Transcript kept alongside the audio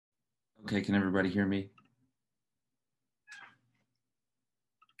Okay, can everybody hear me?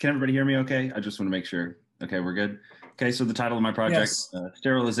 Can everybody hear me okay? I just want to make sure. Okay, we're good. Okay, so the title of my project, Yes.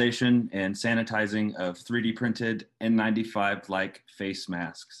 Sterilization and Sanitizing of 3D printed N95-like face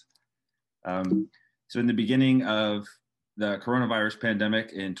masks. So in the beginning of the coronavirus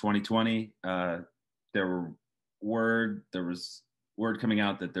pandemic in 2020, there was word coming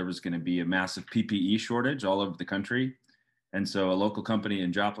out that there was going to be a massive PPE shortage all over the country. And so a local company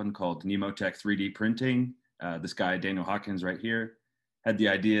in Joplin called Nemotech 3D Printing, this guy, Daniel Hawkins right here, had the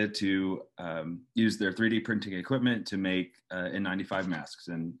idea to use their 3D printing equipment to make N95 masks.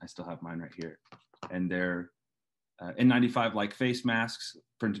 And I still have mine right here. And they're N95-like face masks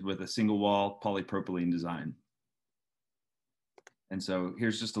printed with a single wall polypropylene design. And so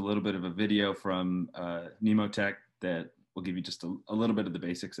here's just a little bit of a video from Nemotech that will give you just a little bit of the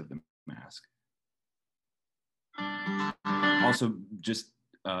basics of the mask. Also, just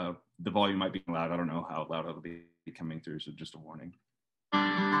the volume might be loud. I don't know how loud it'll be coming through, so just a warning.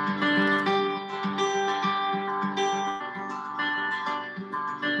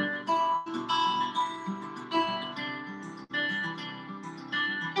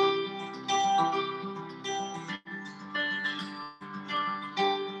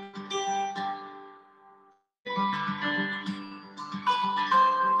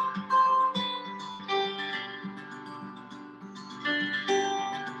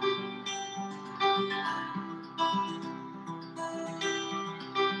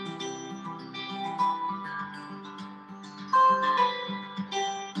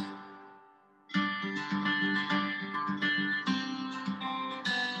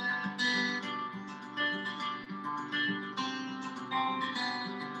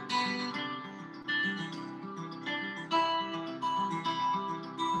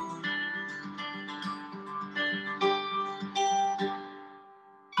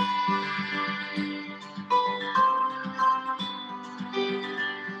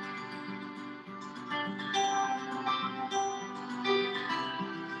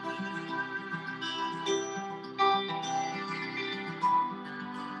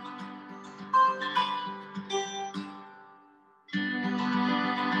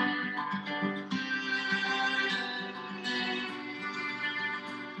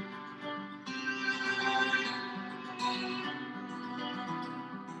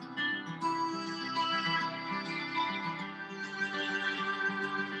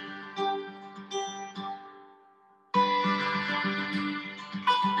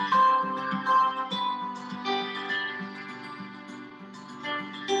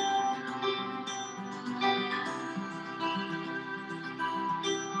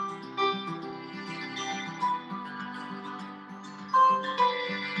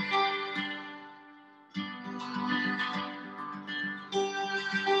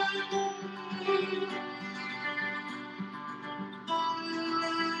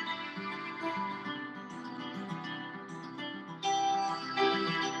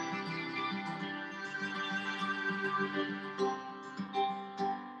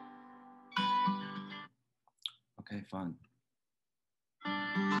 Okay, fun.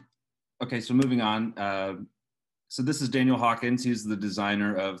 Okay, so moving on. So this is Daniel Hawkins. He's the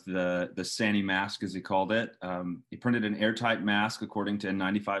designer of the Sani mask, as he called it. He printed an airtight mask according to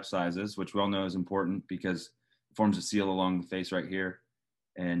N95 sizes, which we all know is important because it forms a seal along the face right here.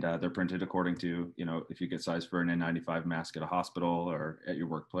 And they're printed according to, if you get size for an N95 mask at a hospital or at your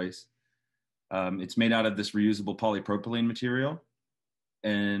workplace. It's made out of this reusable polypropylene material.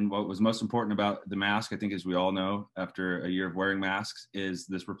 And what was most important about the mask, I think, as we all know, after a year of wearing masks, is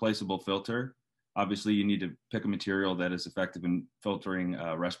this replaceable filter. Obviously, you need to pick a material that is effective in filtering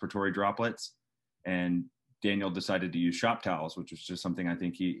respiratory droplets. And Daniel decided to use shop towels, which was just something I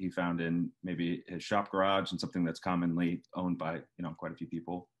think he found in maybe his shop garage and something that's commonly owned by quite a few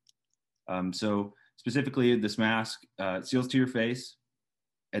people. So specifically, this mask seals to your face.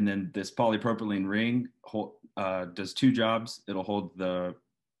 And then this polypropylene ring does two jobs. It'll hold the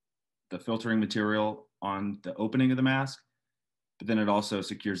filtering material on the opening of the mask, but then it also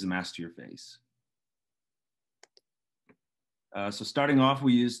secures the mask to your face. So starting off,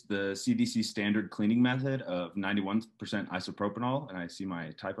 we used the CDC standard cleaning method of 91% isopropanol, and I see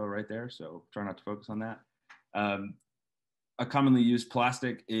my typo right there, so try not to focus on that. A commonly used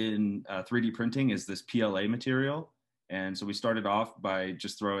plastic in 3D printing is this PLA material. And so we started off by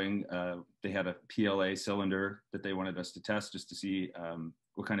just throwing, they had a PLA cylinder that they wanted us to test just to see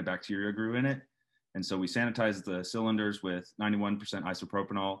what kind of bacteria grew in it. And so we sanitized the cylinders with 91%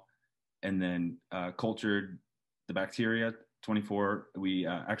 isopropanol and then cultured the bacteria. We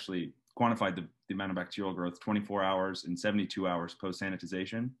actually quantified the amount of bacterial growth 24 hours and 72 hours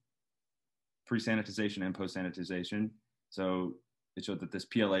post-sanitization. pre-sanitization and post-sanitization. So it showed that this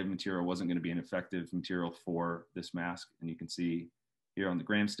PLA material wasn't going to be an effective material for this mask. And you can see here on the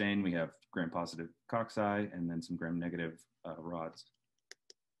gram stain, we have gram-positive cocci and then some gram-negative rods.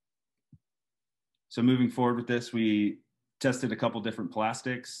 So moving forward with this, we tested a couple different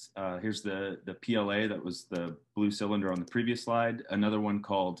plastics. Here's the PLA that was the blue cylinder on the previous slide, another one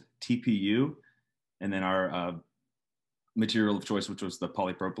called TPU, and then our material of choice, which was the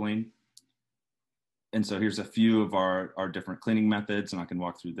polypropylene. And so here's a few of our different cleaning methods, and I can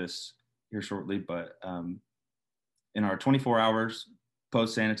walk through this here shortly, but in our 24 hours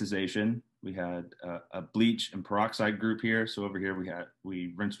post-sanitization, we had a bleach and peroxide group here. So over here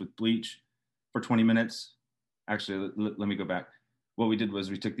we rinsed with bleach for 20 minutes. Actually, let me go back. What we did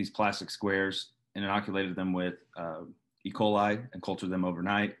was we took these plastic squares and inoculated them with E. coli and cultured them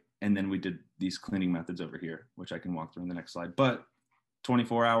overnight. And then we did these cleaning methods over here, which I can walk through in the next slide. But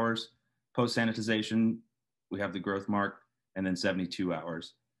 24 hours post-sanitization, we have the growth mark, and then 72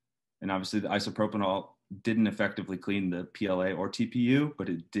 hours. And obviously the isopropanol didn't effectively clean the PLA or TPU, but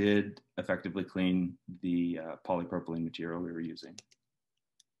it did effectively clean the polypropylene material we were using.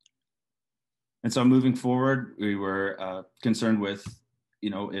 And so moving forward, we were concerned with,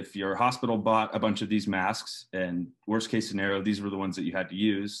 if your hospital bought a bunch of these masks and worst case scenario, these were the ones that you had to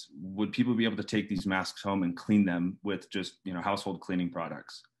use, would people be able to take these masks home and clean them with just, household cleaning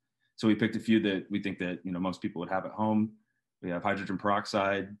products? So we picked a few that we think that, most people would have at home. We have hydrogen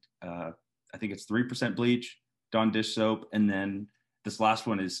peroxide, I think it's 3% bleach, Dawn dish soap, and then this last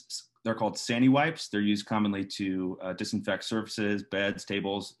one they're called Sani wipes. They're used commonly to disinfect surfaces, beds,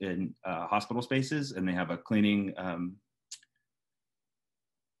 tables in hospital spaces, and they have a cleaning,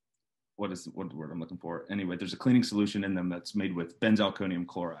 what is the word I'm looking for? Anyway, there's a cleaning solution in them that's made with benzalkonium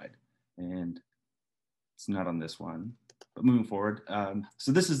chloride, and it's not on this one. But moving forward,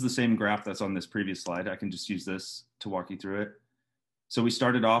 so this is the same graph that's on this previous slide. I can just use this to walk you through it. So we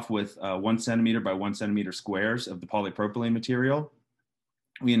started off with 1 centimeter by 1 centimeter squares of the polypropylene material.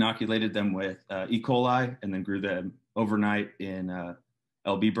 We inoculated them with E. coli and then grew them overnight in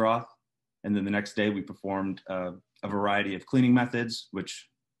LB broth. And then the next day we performed a variety of cleaning methods, which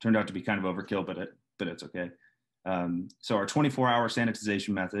turned out to be kind of overkill, but it's okay. So our 24-hour sanitization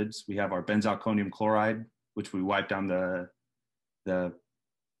methods, we have our benzalkonium chloride, which we wipe down the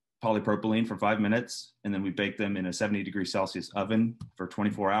polypropylene for 5 minutes, and then we bake them in a 70°C oven for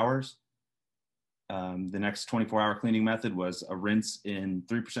 24 hours. The next 24-hour cleaning method was a rinse in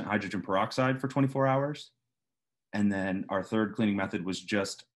 3% hydrogen peroxide for 24 hours. And then our third cleaning method was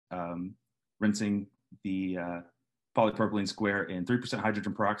just rinsing the polypropylene square in 3%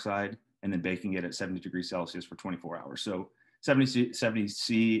 hydrogen peroxide and then baking it at 70°C for 24 hours. So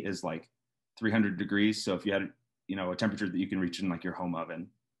 70°C is like 300 degrees. So if you had, a temperature that you can reach in like your home oven.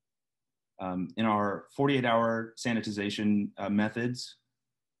 In our 48-hour sanitization methods,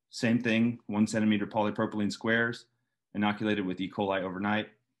 same thing, 1 centimeter polypropylene squares, inoculated with E. coli overnight.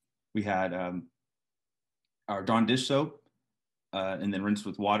 We had our Dawn dish soap, and then rinsed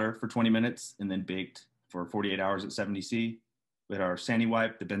with water for 20 minutes, and then baked for 48 hours at 70°C. We had our Sani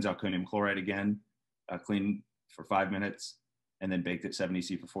wipe, the benzalkonium chloride again, cleaned for 5 minutes, and then baked at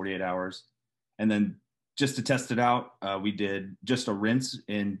 70°C for 48 hours. And then just to test it out, we did just a rinse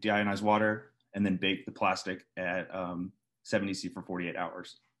in deionized water and then baked the plastic at 70°C for 48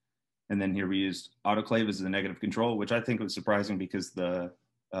 hours. And then here we used autoclave as the negative control, which I think was surprising because the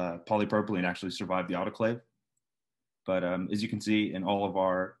polypropylene actually survived the autoclave. But as you can see in all of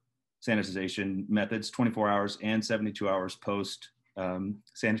our sanitization methods, 24 hours and 72 hours post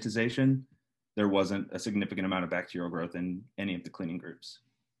sanitization, there wasn't a significant amount of bacterial growth in any of the cleaning groups.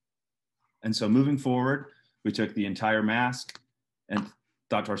 And so moving forward, we took the entire mask and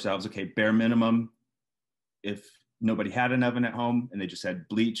thought to ourselves, okay, bare minimum, if nobody had an oven at home and they just had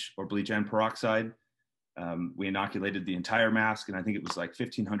bleach or bleach and peroxide, we inoculated the entire mask, and I think it was like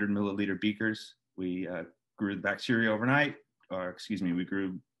 1,500 milliliter beakers. We grew the bacteria overnight, we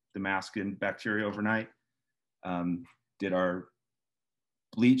grew the mask in bacteria overnight, did our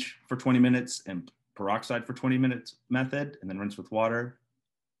bleach for 20 minutes and peroxide for 20 minutes method, and then rinse with water,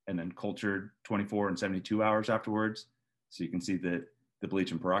 and then cultured 24 and 72 hours afterwards. So you can see that the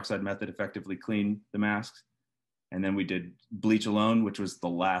bleach and peroxide method effectively cleaned the masks. And then we did bleach alone, which was the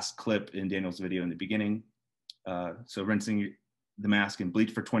last clip in Daniel's video in the beginning. So rinsing the mask in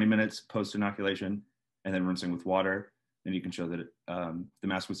bleach for 20 minutes post-inoculation, and then rinsing with water. And you can show that the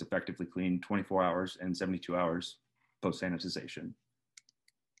mask was effectively cleaned 24 hours and 72 hours post-sanitization.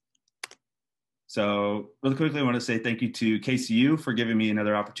 So really quickly, I want to say thank you to KCU for giving me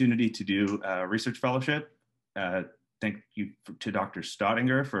another opportunity to do a research fellowship. Thank you to Dr.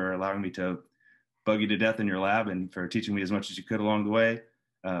 Staudinger for allowing me to bug you to death in your lab and for teaching me as much as you could along the way.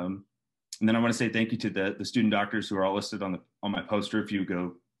 And then I want to say thank you to the student doctors who are all listed on my poster. If you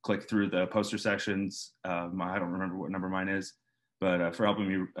go click through the poster sections, I don't remember what number mine is, but for helping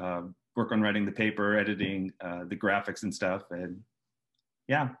me work on writing the paper, editing the graphics and stuff. And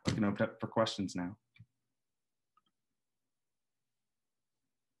yeah, I can open up for questions now.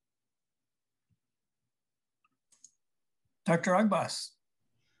 Dr. Agbas.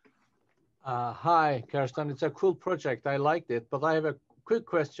 Hi, Kirsten. It's a cool project. I liked it, but I have a quick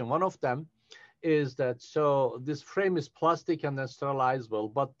question. One of them is that, so this frame is plastic and then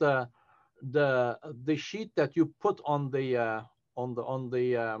sterilizable, but the sheet that you put on the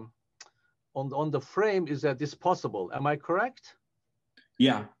frame is disposable. Am I correct?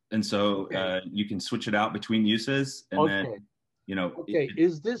 Yeah, and so Okay. you can switch it out between uses, and Okay. then Okay,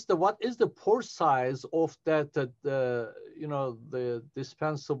 what is the pore size of that the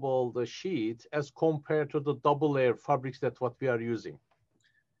dispensable sheet as compared to the double layer fabrics that what we are using?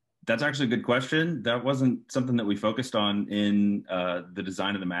 That's actually a good question. That wasn't something that we focused on in the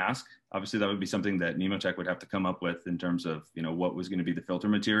design of the mask. Obviously, that would be something that Nemotech would have to come up with in terms of what was going to be the filter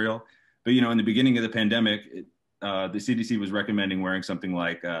material. But in the beginning of the pandemic, the CDC was recommending wearing something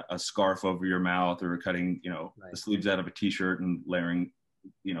like a scarf over your mouth, or cutting the sleeves out of a t-shirt and layering,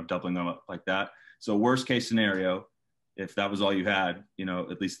 doubling them up like that. So worst case scenario, if that was all you had,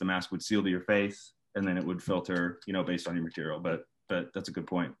 at least the mask would seal to your face, and then it would filter, based on your material. But that's a good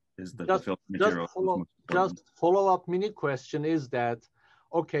point. Is the filter material? Just follow-up mini question is that,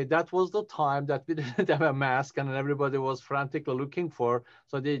 okay, that was the time that we didn't have a mask and everybody was frantically looking for,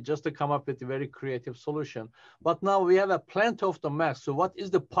 so they just to come up with a very creative solution. But now we have a plenty of the mask. So what is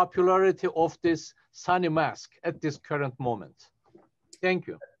the popularity of this sunny mask at this current moment? Thank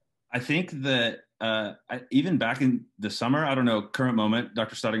you. I think that even back in the summer, I don't know, current moment,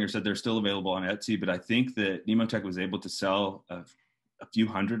 Dr. Staudinger said they're still available on Etsy, but I think that Nemotech was able to sell a few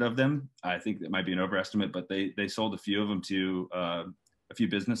hundred of them. I think that might be an overestimate, but they sold a few of them to a few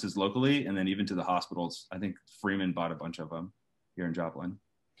businesses locally, and then even to the hospitals. I think Freeman bought a bunch of them here in Joplin.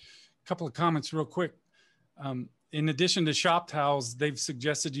 A couple of comments real quick. In addition to shop towels, they've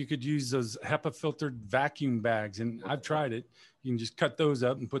suggested you could use those HEPA filtered vacuum bags, and I've tried it. You can just cut those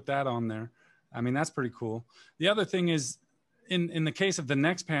up and put that on there. I mean, that's pretty cool. The other thing is, in the case of the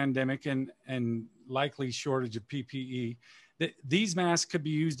next pandemic and likely shortage of PPE, these masks could be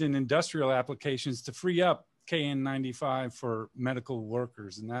used in industrial applications to free up KN95 for medical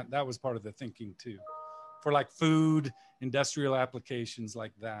workers. And that was part of the thinking too, for like food, industrial applications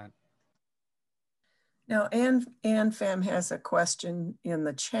like that. Now, Ann Pham has a question in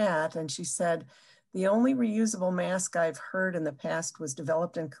the chat, and she said, the only reusable mask I've heard in the past was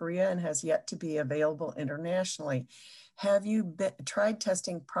developed in Korea and has yet to be available internationally. Have you tried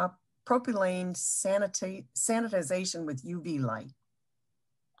testing propylene sanitization with UV light?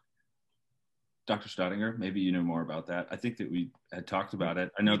 Dr. Staudinger, maybe you know more about that. I think that we had talked about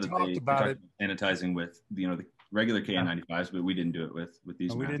it. I know that they talked about sanitizing with the regular KN95s, but we didn't do it with these.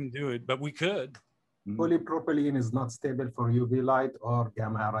 No, we didn't do it, but we could. Polypropylene is not stable for UV light or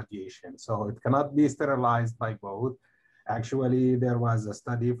gamma radiation, so it cannot be sterilized by both. Actually, there was a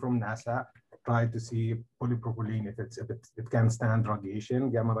study from NASA tried to see polypropylene if it can stand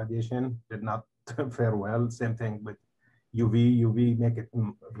radiation. Gamma radiation did not fare well. Same thing with UV make it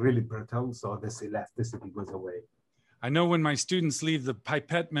really brittle, so this elasticity goes away. I know when my students leave the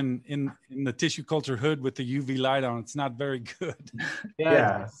pipetteman in the tissue culture hood with the UV light on, it's not very good.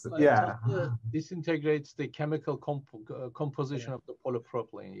 Yeah, disintegrates the chemical composition of the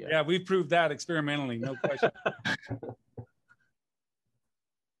polypropylene. Yeah, we've proved that experimentally, no question.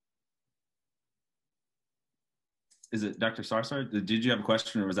 Is it Dr. Sarsar? Did you have a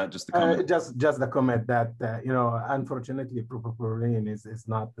question, or was that just the comment? Just the comment that unfortunately propylene is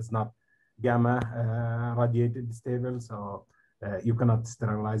not gamma radiated stable, so you cannot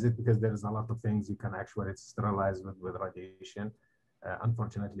sterilize it because there is a lot of things you can actually sterilize with radiation.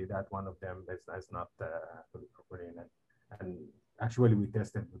 Unfortunately, that one of them is not polypropylene, and actually we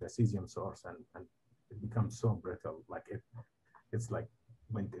tested with a cesium source, and it becomes so brittle, like it's like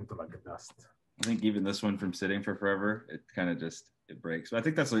went into like a dust. I think even this one, from sitting for forever, it kind of it breaks. But I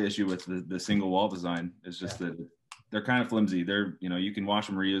think that's the issue with the single wall design, is just that they're kind of flimsy. They're, you can wash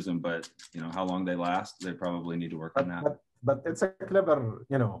them, reuse them, but how long they last, they probably need to work on that. But it's a clever,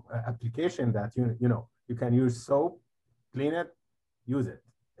 application that you can use soap, clean it, use it.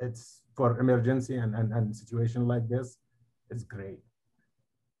 It's for emergency and situation like this. It's great.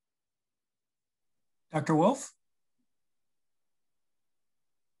 Dr. Wolf?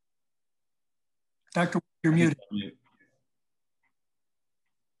 Dr. Wolf, you're muted.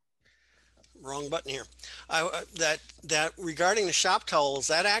 wrong button here. That regarding the shop towels,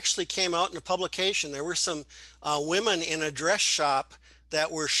 that actually came out in a publication. There were some women in a dress shop that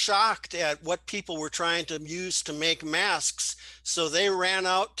were shocked at what people were trying to use to make masks. So they ran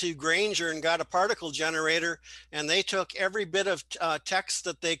out to Granger and got a particle generator, and they took every bit of text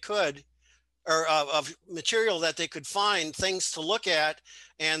that they could, or of material that they could find, things to look at,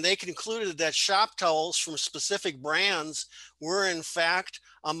 and they concluded that shop towels from specific brands were in fact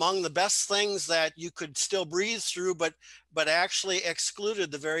among the best things that you could still breathe through, but actually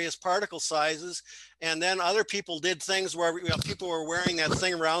excluded the various particle sizes. And then other people did things where people were wearing that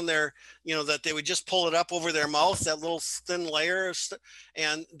thing around their, that they would just pull it up over their mouth, that little thin layer,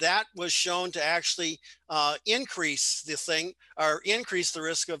 and that was shown to actually increase the thing, or increase the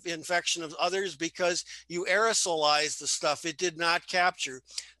risk of infection of others, because you aerosolize the stuff. It did not capture.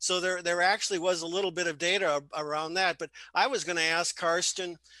 So there actually was a little bit of data around that. But I was going to ask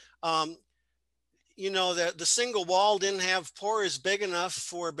Karsten, the single wall didn't have pores big enough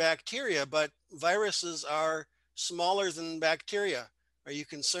for bacteria, but viruses are smaller than bacteria. Are you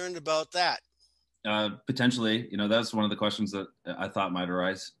concerned about that? Potentially, that's one of the questions that I thought might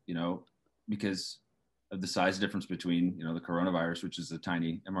arise, because of the size difference between, the coronavirus, which is a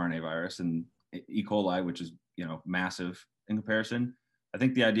tiny mRNA virus, and E. coli, which is, massive in comparison. I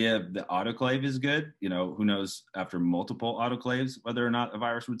think the idea of the autoclave is good. Who knows after multiple autoclaves whether or not a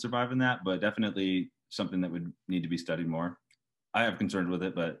virus would survive in that, but definitely something that would need to be studied more. I have concerns with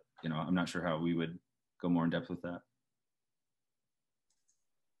it, but I'm not sure how we would go more in depth with that.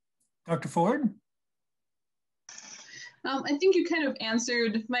 Dr. Ford? I think you kind of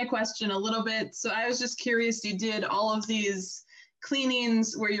answered my question a little bit. So I was just curious, you did all of these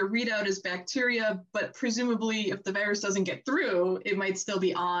cleanings where your readout is bacteria, but presumably if the virus doesn't get through, it might still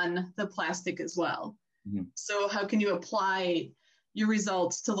be on the plastic as well. Mm-hmm. So how can you apply your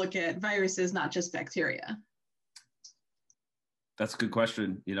results to look at viruses, not just bacteria? That's a good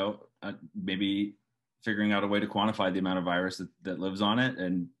question. Maybe figuring out a way to quantify the amount of virus that lives on it,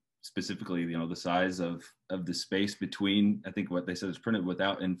 and specifically, the size of the space between, I think what they said is printed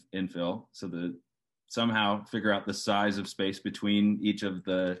without infill. So somehow figure out the size of space between each of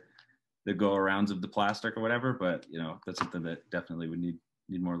the go-arounds of the plastic or whatever. But, that's something that definitely would need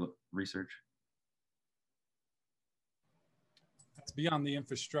more research. That's beyond the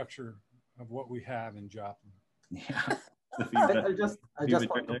infrastructure of what we have in Joplin. Yeah. I just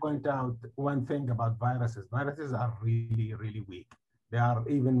want to point out one thing about viruses. Viruses are really, really weak. They are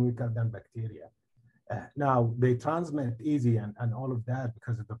even weaker than bacteria. Now, they transmit easy and all of that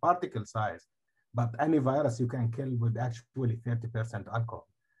because of the particle size, but any virus you can kill with actually 30% alcohol.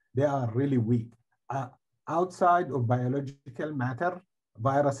 They are really weak. Outside of biological matter,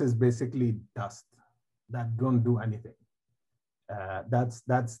 viruses basically dust that don't do anything. That's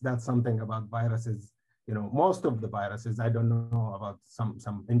something about viruses. Most of the viruses, I don't know about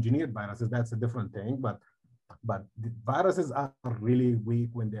some engineered viruses, that's a different thing, but the viruses are really weak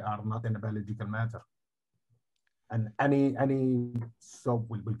when they are not in a biological matter. And any soap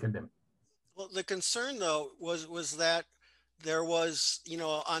will kill them. Well, the concern though was that there was,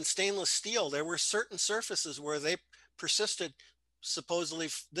 on stainless steel, there were certain surfaces where they persisted. Supposedly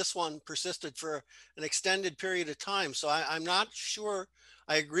this one persisted for an extended period of time. So I'm not sure.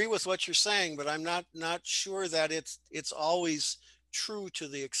 I agree with what you're saying, but I'm not sure that it's always true to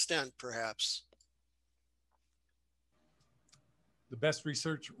the extent, perhaps. The best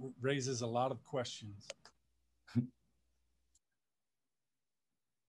research raises a lot of questions.